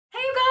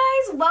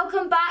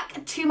welcome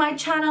back to my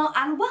channel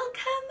and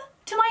welcome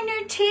to my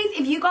new teeth.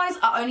 If you guys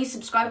are only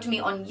subscribed to me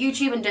on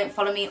YouTube and don't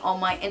follow me on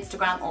my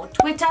Instagram or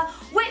Twitter,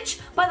 which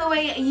by the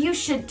way you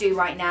should do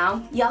right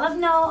now, y'all have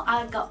know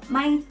I got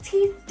my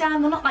teeth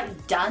done. Well, not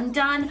like done.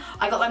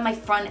 I got like my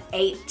front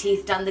 8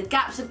 teeth done. The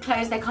gaps have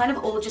closed. They kind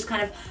of all just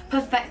kind of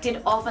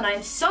perfected off and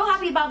I'm so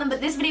happy about them,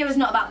 but this video is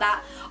not about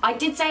that. I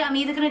did say I'm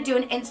either going to do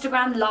an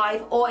Instagram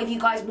live, or if you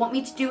guys want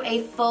me to do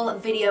a full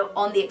video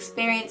on the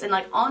experience and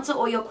like answer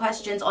all your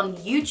questions on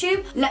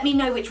YouTube, let me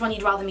know which one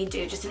you'd rather me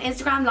do. Just an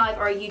Instagram live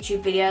or a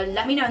YouTube video.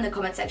 Let me know in the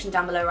comment section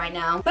down below right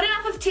now. But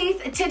enough of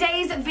teeth.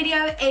 Today's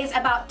video is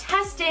about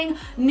testing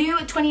new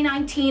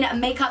 2019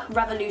 Makeup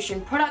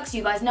Revolution products.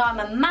 You guys know I'm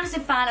a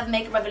massive fan of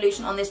Makeup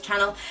Revolution on this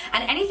channel,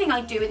 and anything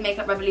I do with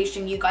Makeup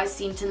Revolution you guys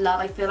seem to love.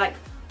 I feel like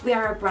we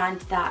are a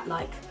brand that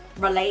like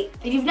relate.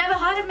 If you've never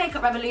heard of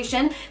Makeup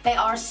Revolution, they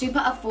are a super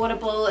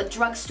affordable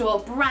drugstore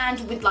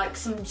brand with like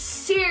some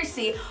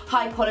seriously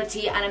high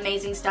quality and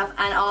amazing stuff,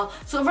 and are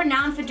sort of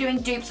renowned for doing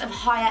dupes of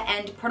higher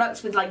end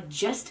products with like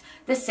just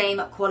the same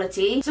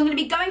quality. So I'm going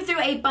to be going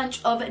through a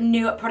bunch of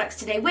new products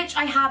today, which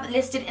I have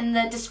listed in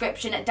the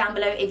description down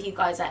below if you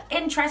guys are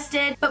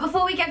interested. But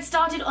before we get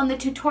started on the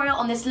tutorial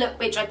on this look,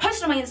 which I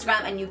posted on my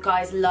Instagram and you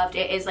guys loved,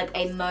 it is like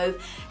a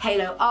mauve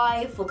halo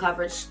eye, full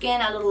coverage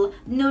skin, a little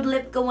nude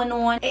lip going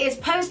on. It is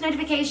post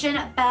notification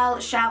bell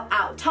shout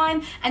out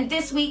time, and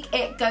this week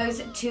it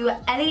goes to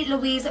Ellie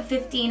Louise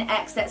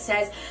 15X that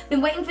says,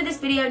 been waiting for this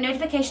video,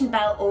 notification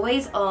bell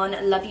always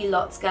on, love you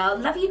lots girl.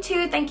 Love you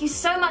too. Thank you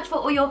so much for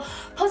all your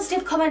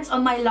positive comments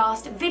on my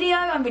last video.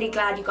 I'm really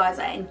glad you guys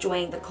are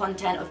enjoying the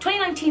content of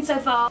 2019 so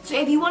far. So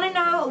if you want to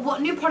know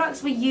what new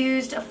products were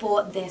used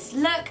for this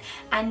look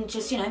and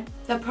just, you know,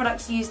 the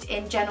products used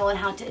in general and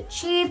how to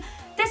achieve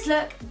this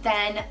look,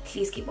 then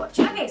please keep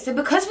watching. Okay, so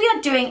because we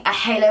are doing a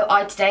halo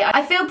eye today,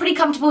 I feel pretty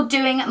comfortable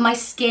doing my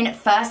skin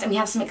first, and we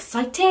have some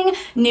exciting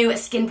new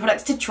skin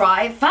products to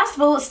try. First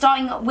of all,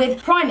 starting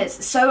with primers.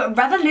 So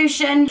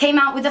Revolution came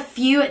out with a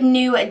few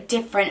new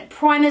different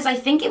primers. I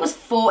think it was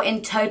 4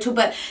 in total,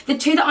 but the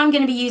 2 that I'm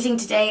going to be using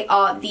today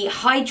are the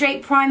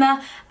Hydrate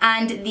Primer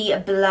and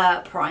the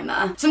Blur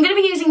Primer. So I'm going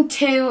to be using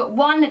 2.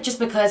 1, just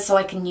because so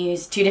I can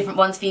use 2 different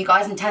ones for you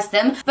guys and test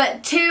them.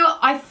 But 2,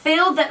 I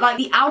feel that like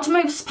the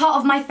outermost part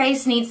of my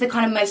face needs the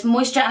kind of most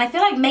moisture, and I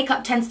feel like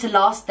makeup tends to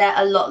last there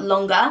a lot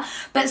longer.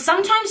 But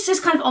sometimes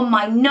just kind of on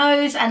my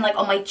nose and like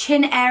on my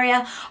chin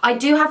area, I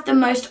do have the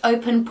most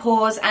open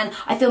pores and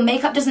I feel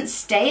makeup doesn't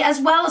stay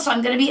as well. So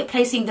I'm going to be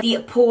placing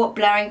the pore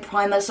blurring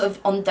primer sort of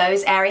on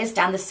those areas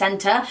down the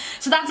center.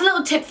 So that's a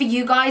little tip for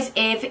you guys.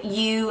 If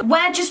you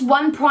wear just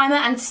one primer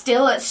and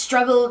still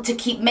struggle to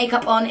keep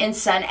makeup on in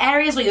certain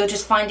areas, or you're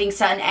just finding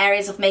certain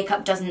areas of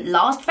makeup doesn't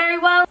last very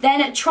well,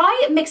 then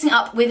try mixing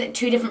up with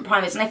 2 different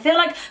primers. And I feel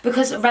like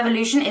because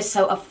Revolution is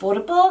so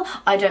affordable,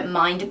 I don't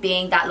mind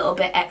being that little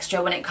bit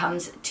extra when it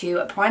comes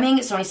to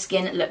priming, so my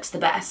skin looks the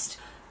best.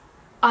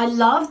 I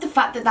love the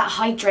fact that that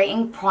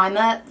hydrating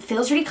primer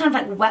feels really kind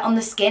of like wet on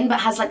the skin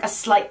but has like a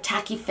slight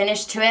tacky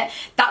finish to it.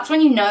 That's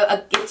when you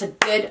know it's a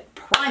good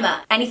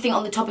primer. Anything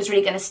on the top is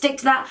really going to stick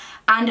to that,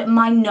 and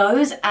my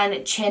nose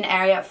and chin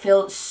area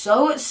feel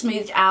so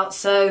smoothed out.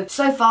 So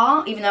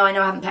far, even though I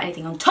know I haven't put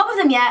anything on top of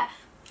them yet,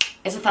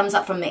 it's a thumbs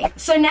up from me.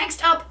 So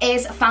next up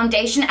is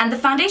foundation, and the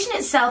foundation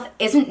itself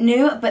isn't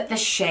new, but the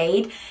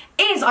shade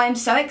is. I am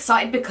so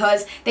excited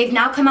because they've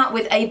now come out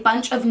with a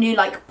bunch of new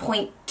like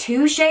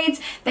 0.2 shades.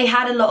 They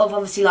had a lot of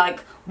obviously like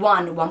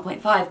 1,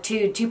 1.5,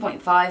 2,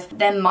 2.5.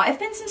 There might have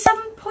been some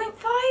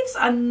 7.5s.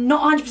 I'm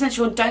not 100%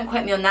 sure, don't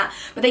quote me on that.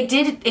 But they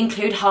did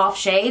include half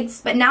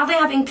shades. But now they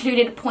have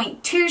included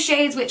 0.2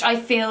 shades, which I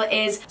feel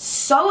is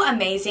so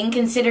amazing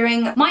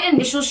considering my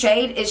initial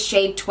shade is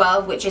shade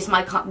 12, which is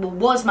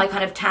was my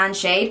kind of tan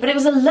shade. But it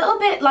was a little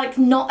bit like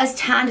not as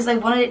tanned as I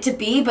wanted it to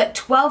be, but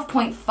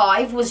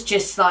 12.5 was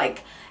just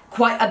like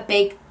quite a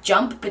big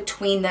jump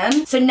between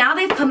them. So now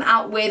they've come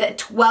out with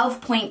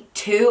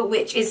 12.2,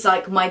 which is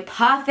like my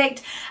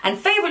perfect and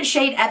favorite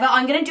shade ever.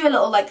 I'm gonna do a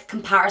little like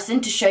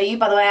comparison to show you.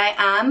 By the way, I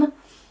am,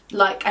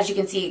 like, as you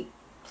can see,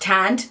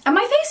 tanned, and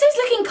my face is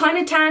looking kind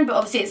of tanned, but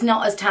obviously it's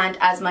not as tanned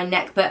as my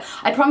neck. But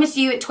I promise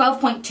you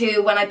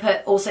 12.2, when I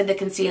put also the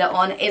concealer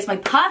on, is my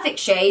perfect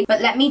shade.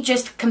 But let me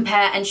just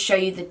compare and show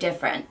you the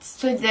difference.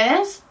 So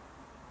this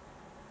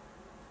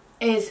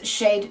is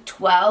shade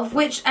 12,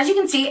 which as you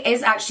can see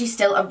is actually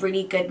still a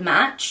really good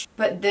match.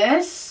 But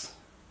this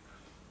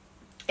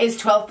is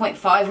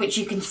 12.5, which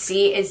you can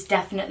see is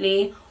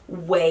definitely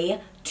way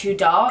too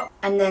dark.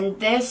 And then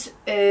this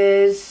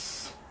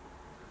is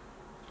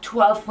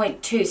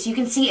 12.2, so you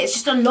can see it's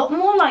just a lot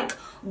more like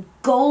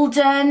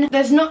golden.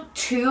 There's not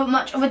too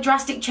much of a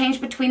drastic change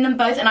between them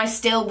both, and I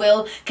still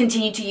will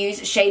continue to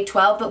use shade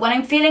 12, but when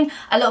I'm feeling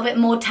a little bit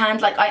more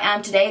tanned like I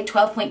am today,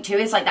 12.2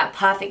 is like that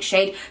perfect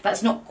shade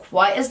that's not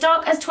quite as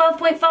dark as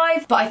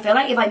 12.5, but I feel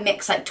like if I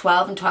mix like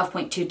 12 and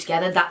 12.2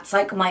 together, that's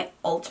like my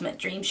ultimate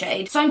dream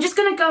shade. So I'm just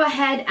gonna go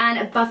ahead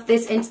and buff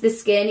this into the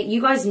skin.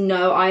 You guys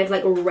know I've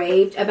like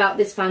raved about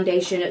this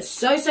foundation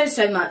so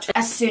much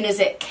as soon as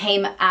it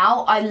came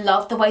out. I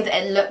love the way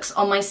that it looks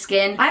on my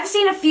skin. I've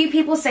seen a few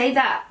people say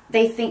that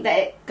they think that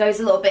it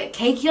goes a little bit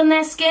cakey on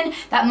their skin.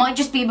 That might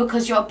just be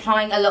because you're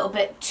applying a little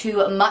bit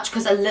too much,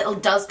 because a little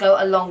does go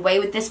a long way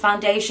with this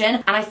foundation.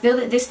 And I feel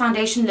that this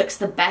foundation looks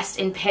the best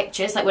in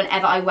pictures. Like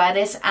whenever I wear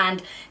this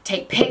and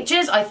take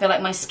pictures, I feel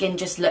like my skin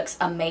just looks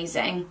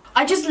amazing.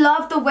 I just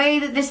love the way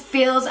that this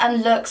feels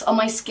and looks on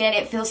my skin.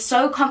 It feels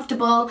so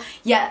comfortable,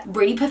 yet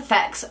really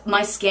perfects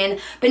my skin.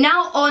 But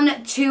now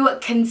on to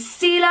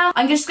concealer.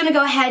 I'm just gonna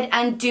go ahead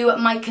and do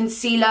my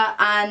concealer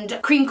and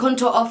cream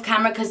contour off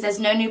camera because there's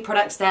no new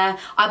products there.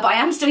 But I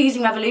am still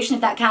using Revolution,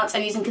 if that counts.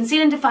 I'm using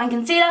Conceal and Define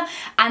Concealer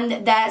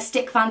and their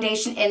stick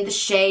foundation in the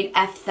shade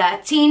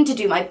F13 to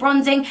do my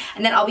bronzing,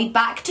 and then I'll be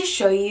back to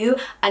show you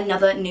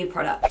another new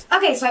product.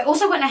 Okay, so I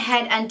also went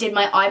ahead and did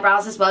my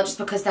eyebrows as well, just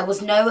because there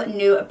was no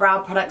new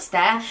brow products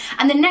there.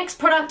 And the next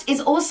product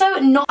is also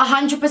not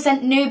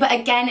 100% new, but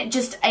again,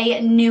 just a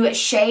new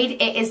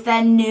shade. It is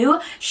their new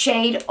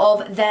shade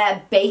of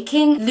their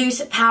baking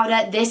loose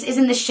powder. This is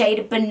in the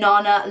shade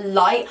Banana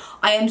Light.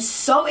 I am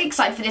so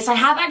excited for this. I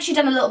have actually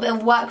done a little bit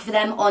of work for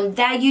them on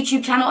their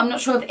YouTube channel. I'm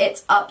not sure if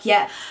it's up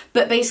yet,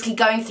 but basically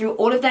going through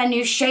all of their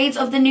new shades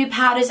of the new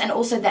powders and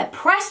also their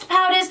pressed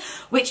powders,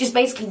 which is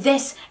basically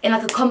this in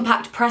like a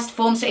compact pressed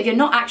form. So if you're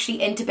not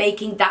actually into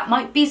baking, that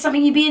might be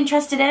something you'd be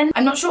interested in.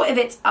 I'm not sure if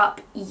it's up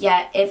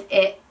yet. If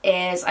it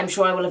is, I'm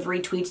sure I will have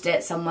retweeted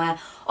it somewhere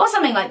or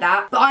something like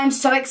that. But I'm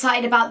so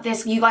excited about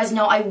this. You guys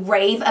know I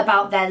rave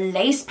about their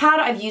lace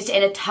powder. I've used it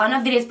in a ton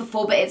of videos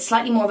before, but it's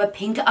slightly more of a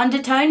pinker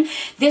undertone.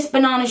 This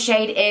banana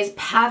shade is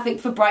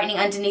perfect for brightening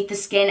underneath the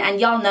skin, and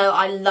y'all know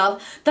I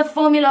love the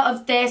formula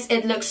of this.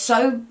 It looks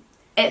so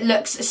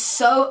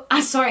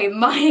sorry,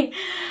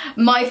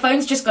 my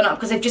phone's just gone up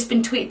because I've just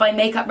been tweeted by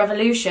Makeup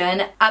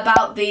Revolution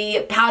about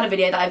the powder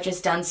video that I've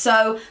just done.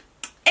 So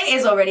it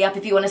is already up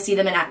if you want to see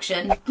them in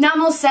action. Now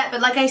I'm all set,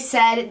 but like I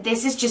said,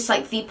 this is just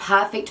like the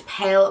perfect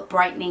pale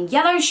brightening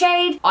yellow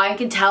shade. I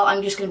can tell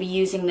I'm just going to be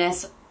using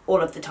this all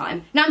of the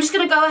time. Now I'm just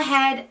going to go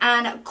ahead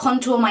and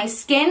contour my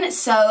skin,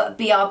 so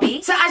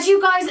BRB. So as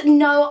you guys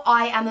know,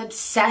 I am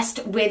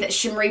obsessed with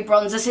shimmery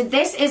bronzer. So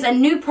this is a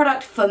new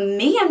product for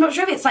me. I'm not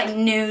sure if it's like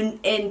new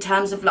in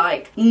terms of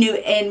like new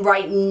in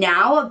right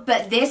now,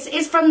 but this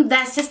is from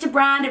their sister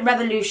brand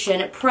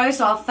Revolution Pro.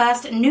 So our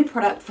first new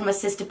product from a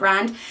sister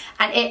brand,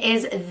 and it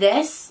is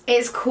this.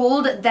 It's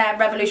called their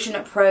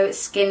Revolution Pro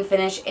Skin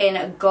Finish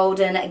in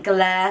Golden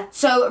Glare.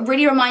 So it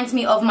really reminds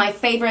me of my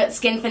favorite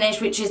skin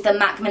finish, which is the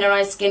MAC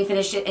Mineralized Skin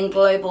Finish in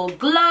Global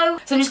Glow.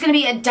 So I'm just going to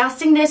be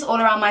dusting this all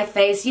around my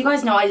face. You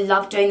guys know I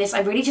love doing this. I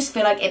really just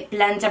feel like it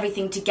blends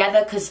everything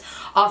together, because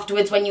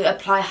afterwards when you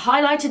apply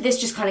highlighter, this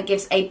just kind of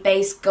gives a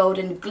base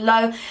golden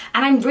glow.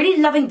 And I'm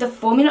really loving the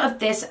formula of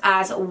this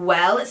as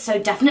well. So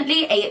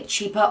definitely a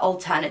cheaper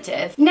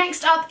alternative.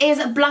 Next up is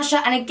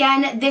blusher, and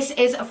again, this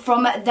is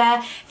from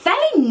their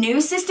fairly new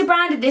sister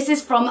brand. This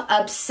is from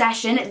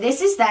Obsession.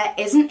 This is their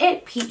Isn't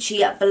It Peachy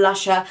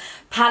blusher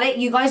palette.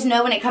 You guys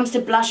know when it comes to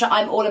blusher,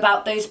 I'm all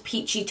about those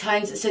peachy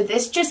tones. So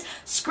this just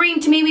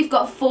screamed to me. We've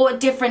got 4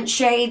 different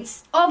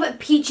shades of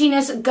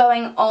peachiness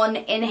going on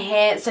in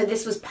here. So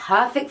this was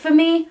perfect for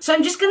me. So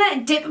I'm just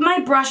gonna dip my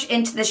brush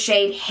into the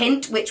shade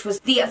Hint, which was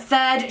the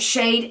 3rd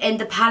shade in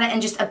the palette,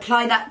 and just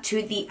apply that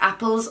to the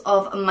apples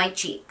of my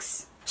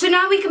cheeks. So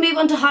now we can move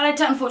on to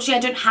highlighter. Unfortunately, I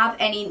don't have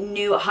any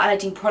new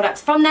highlighting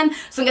products from them,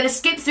 so I'm going to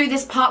skip through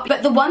this part.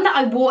 But the one that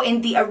I wore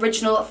in the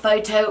original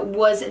photo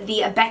was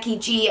the Becky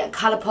G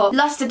Colourpop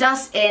Luster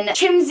Dust in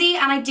Chimsy,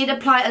 and I did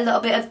apply a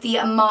little bit of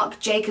the Marc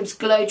Jacobs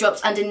Glow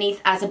Drops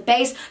underneath as a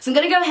base. So I'm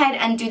going to go ahead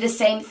and do the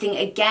same thing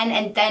again,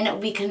 and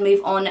then we can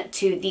move on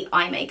to the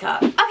eye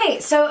makeup. Okay,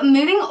 so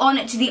moving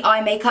on to the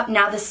eye makeup,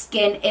 now the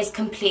skin is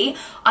complete.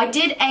 I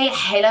did a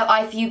halo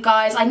eye for you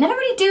guys. I never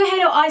really do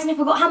halo eyes, and I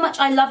forgot how much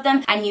I love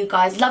them, and you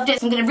guys loved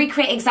it. So I'm going to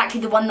recreate exactly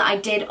the one that I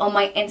did on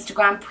my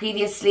Instagram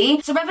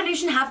previously. So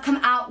Revolution have come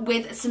out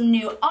with some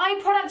new eye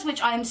products,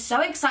 which I am so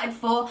excited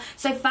for.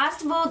 So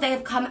first of all, they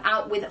have come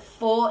out with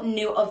 4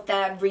 new of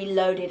their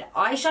reloaded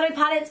eyeshadow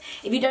palettes.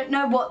 If you don't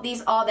know what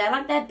these are, they're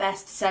like their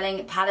best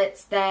selling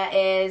palettes. There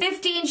is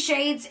 15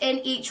 shades in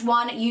each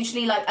one,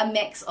 usually like a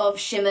mix of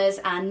shimmers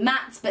and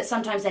mattes, but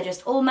sometimes they're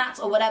just all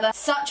mattes or whatever.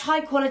 Such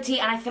high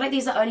quality, and I feel like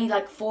these are only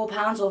like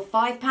 £4 or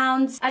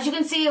 £5. As you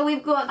can see,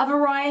 we've got a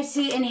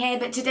variety in here,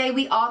 but today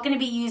we are going to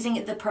be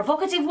using the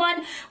Provocative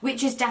one,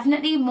 which is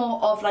definitely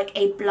more of like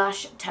a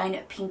blush tone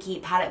pinky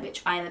palette,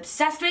 which I am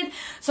obsessed with.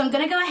 So I'm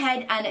going to go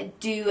ahead and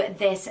do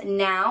this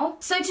now.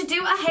 So to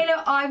do a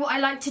halo eye, what I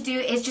like to do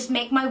is just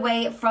make my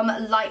way from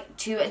light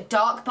to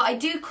dark, but I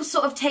do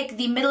sort of take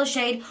the middle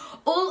shade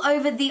all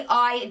over the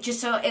eye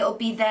just so it'll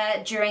be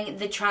there during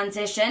the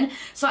transition.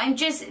 So I'm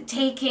just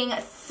taking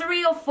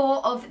 3 or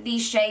 4 of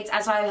these shades,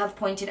 as I have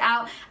pointed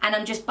out, and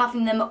I'm just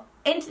buffing them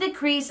into the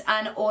crease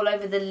and all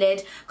over the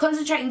lid,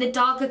 concentrating the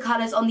darker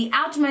colours on the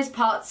outermost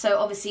parts, so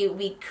obviously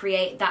we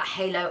create that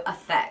halo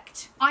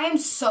effect. I am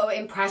so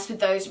impressed with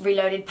those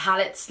Reloaded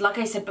palettes. Like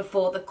I said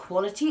before, the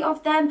quality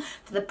of them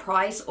for the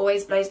price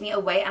always blows me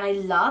away, and I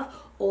love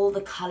all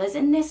the colours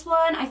in this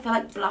one. I feel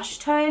like blush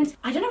tones.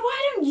 I don't know why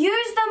I don't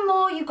use them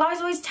more. You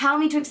guys always tell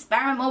me to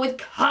experiment more with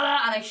colour,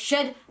 and I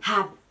should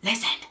have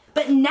listened.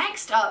 But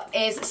next up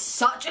is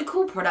such a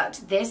cool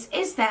product. This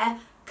is their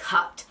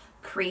Cut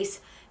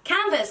Crease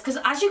Canvas, because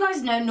as you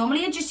guys know,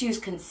 normally I just use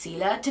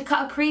concealer to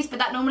cut a crease, but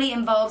that normally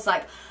involves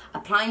like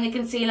applying the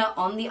concealer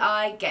on the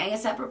eye, getting a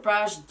separate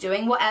brush,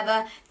 doing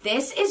whatever.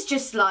 This is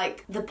just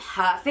like the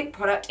perfect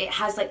product. It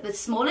has like the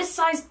smallest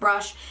size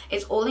brush.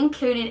 It's all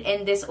included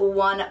in this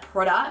one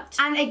product.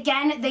 And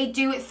again, they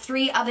do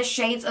 3 other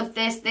shades of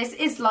this. This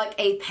is like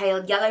a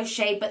pale yellow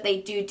shade, but they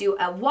do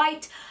a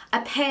white,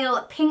 a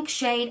pale pink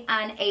shade,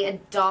 and a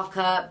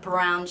darker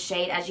brown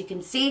shade, as you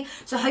can see.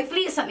 So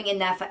hopefully it's something in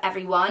there for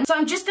everyone. So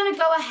I'm just gonna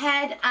go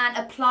ahead and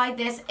apply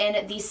this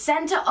in the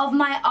center of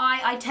my eye.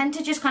 I tend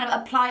to just kind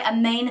of apply a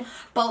main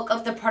bulk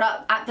of the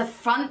product at the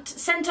front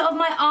center of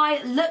my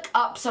eye, look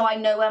up so I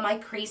know where my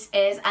crease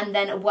is, and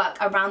then work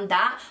around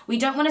that. We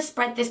don't want to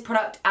spread this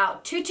product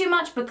out too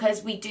much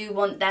because we do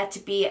want there to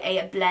be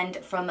a blend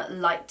from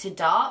light to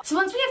dark. So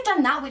once we have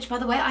done that, which by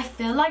the way I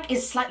feel like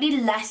is slightly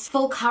less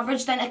full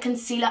coverage than a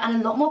concealer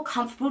and a lot more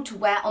comfortable to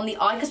wear on the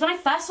eye, because when I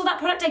first saw that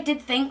product I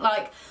did think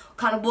like,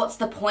 kind of what's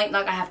the point,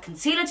 like I have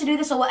concealer to do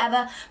this or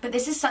whatever, but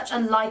this is such a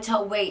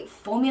lighter weight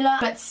formula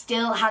but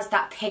still has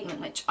that pigment,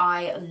 which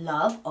I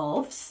love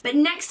of. But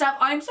next up,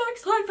 I'm so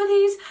excited for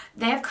these.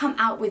 They have come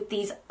out with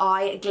these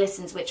eye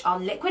glistens, which are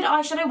liquid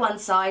eyeshadow one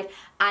side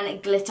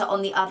and glitter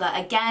on the other.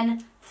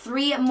 Again,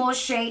 3 more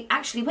shades.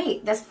 Actually,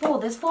 wait, there's 4.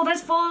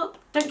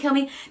 Don't kill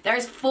me. There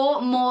is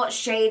 4 more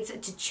shades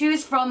to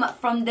choose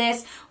from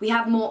this. We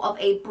have more of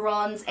a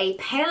bronze, a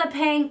paler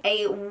pink,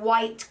 a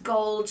white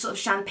gold sort of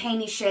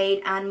champagne-y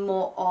shade, and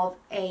more of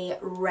a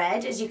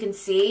red, as you can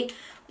see,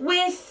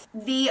 with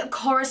the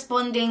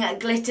corresponding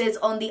glitters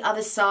on the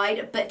other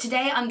side. But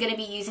today I'm going to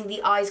be using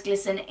the Eyes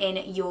Glisten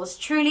in Yours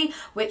Truly,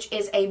 which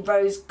is a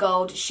rose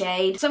gold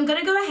shade. So I'm going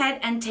to go ahead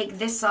and take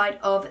this side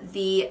of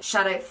the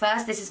shadow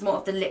first. This is more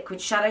of the liquid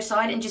shadow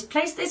side, and just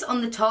place this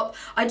on the top.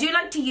 I do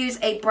like to use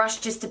a brush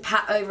just to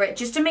pat over it,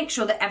 just to make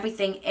sure that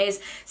everything is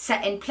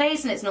set in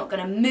place and it's not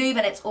going to move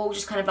and it's all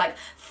just kind of like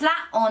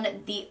flat on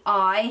the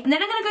eye. And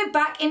then I'm going to go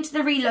back into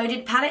the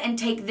Reloaded palette and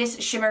take this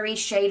shimmery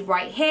shade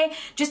right here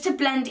just to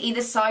blend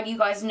either side. You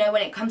guys know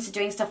when it comes to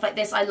doing stuff like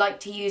this, I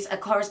like to use a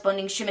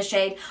corresponding shimmer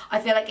shade.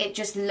 I feel like it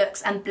just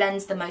looks and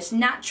blends the most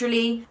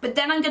naturally. But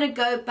then I'm going to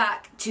go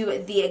back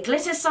to the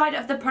glitter side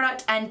of the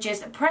product and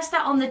just press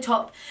that on the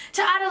top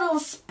to add a little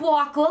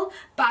sparkle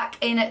back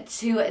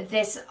into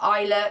this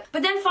eye look.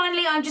 But then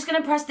finally I'm just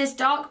going to press this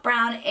dark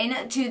brown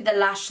into the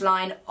lash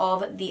line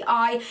of the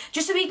eye,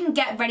 just so we can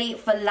get ready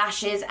for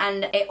lashes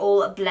and it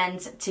all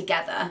blends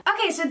together.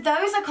 Okay, so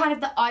those are kind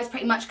of the eyes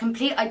pretty much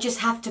complete. I just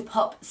have to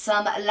pop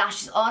some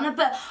lashes on,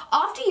 but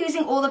after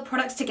using all the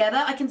products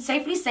together, I can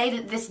safely say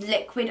that this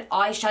liquid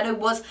eyeshadow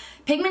was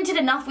pigmented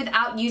enough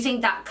without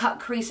using that cut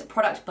crease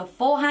product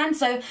beforehand.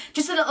 So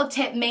just a little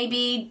tip,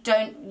 maybe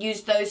don't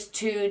use those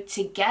 2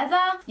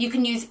 together. You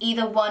can use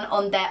either one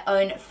on their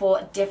own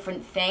for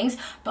different things,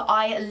 but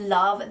I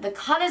love the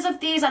colors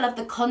of these. I love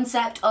the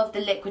concept of the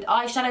liquid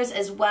eyeshadows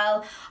as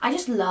well. I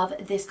just love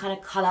this kind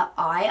of color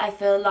eye. I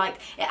feel like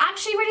it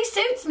actually really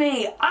suits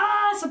me.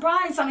 Ah,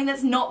 surprise, something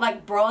that's not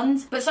like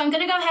bronze. But so I'm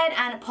gonna go ahead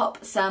and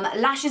pop some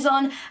lashes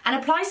on and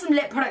apply some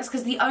lip products,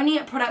 because the only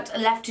product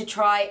left to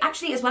try,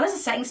 actually as well as a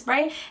setting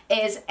spray,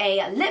 is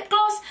a lip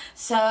gloss.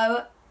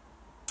 So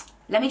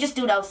let me just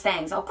do those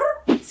things.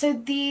 So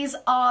these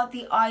are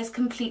the eyes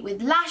complete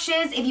with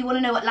lashes. If you want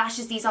to know what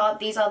lashes these are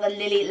the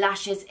Lily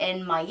lashes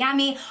in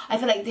Miami. I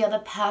feel like they are the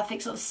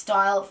perfect sort of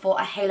style for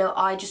a halo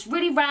eye. Just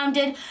really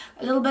rounded,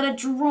 a little bit of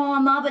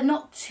drama, but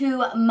not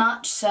too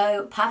much.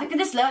 So perfect for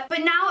this look. But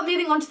now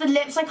moving on to the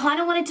lips, I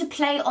kind of wanted to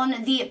play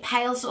on the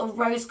pale sort of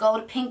rose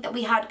gold pink that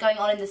we had going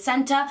on in the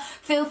center.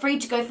 Feel free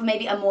to go for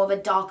maybe a more of a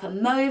darker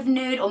mauve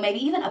nude, or maybe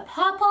even a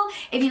purple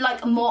if you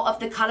like more of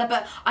the color.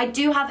 But I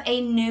do have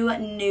a new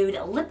nude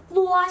lip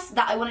gloss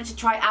that I wanted to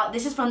try out.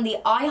 This is from the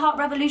I Heart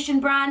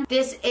Revolution brand.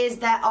 This is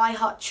their I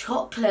Heart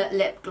Chocolate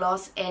lip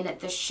gloss in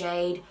the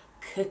shade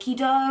Cookie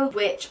Dough,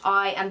 which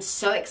I am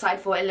so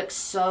excited for. It looks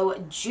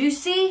so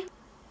juicy,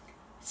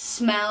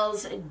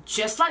 smells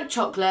just like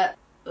chocolate.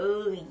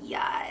 Oh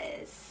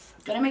yes.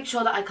 Gotta make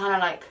sure that I kind of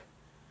like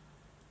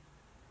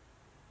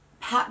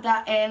pat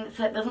that in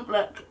so it doesn't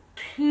look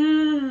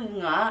too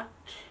much.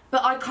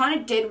 but I kind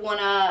of did want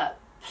to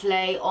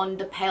play on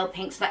the pale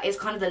pink, so that is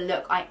kind of the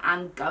look I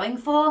am going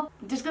for.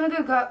 I'm just going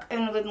to go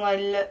in with my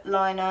lip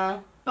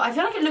liner. But I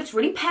feel like it looks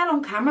really pale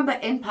on camera,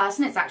 but in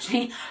person it's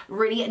actually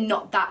really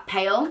not that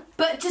pale.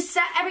 But to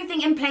set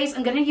everything in place,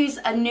 I'm going to use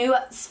a new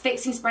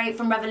fixing spray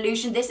from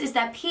Revolution. This is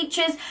their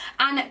Peaches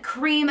and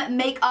Cream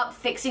Makeup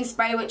Fixing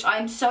Spray, which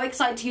I'm so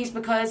excited to use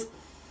because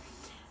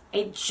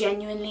it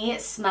genuinely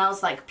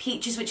smells like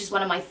peaches, which is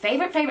one of my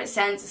favorite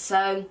scents.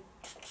 So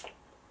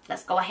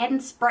let's go ahead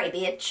and spray,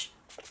 bitch.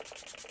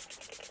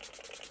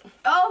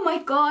 Oh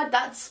my god,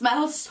 that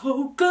smells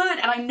so good.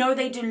 And I know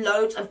they do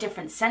loads of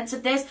different scents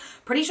of this.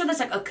 Pretty sure there's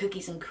like a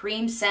cookies and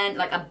cream scent,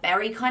 like a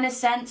berry kind of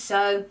scent.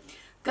 So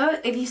go,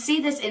 if you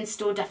see this in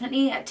store,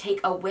 definitely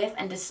take a whiff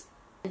and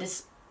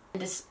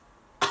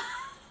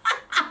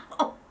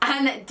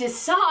and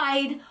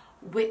decide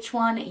which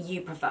one you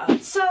prefer.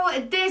 So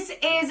this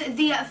is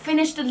the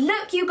finished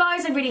look, you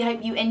guys. I really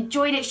hope you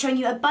enjoyed it, showing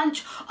you a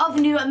bunch of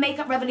new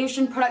Makeup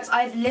Revolution products.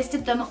 I've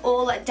listed them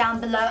all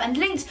down below and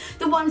linked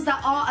the ones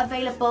that are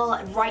available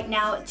right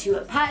now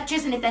to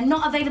purchase, and if they're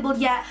not available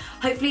yet,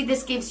 hopefully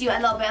this gives you a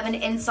little bit of an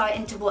insight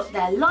into what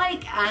they're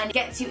like and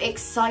gets you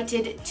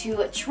excited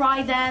to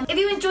try them. If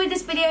you enjoyed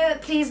this video,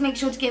 please make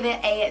sure to give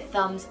it a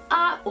thumbs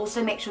up.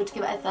 Also make sure to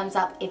give it a thumbs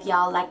up if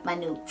y'all like my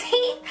new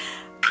teeth.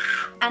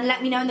 And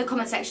let me know in the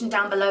comment section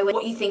down below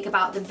what you think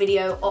about the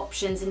video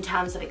options in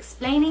terms of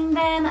explaining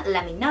them.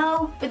 Let me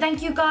know. But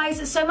thank you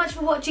guys so much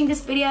for watching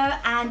this video,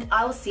 and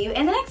I will see you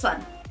in the next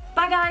one.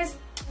 Bye guys.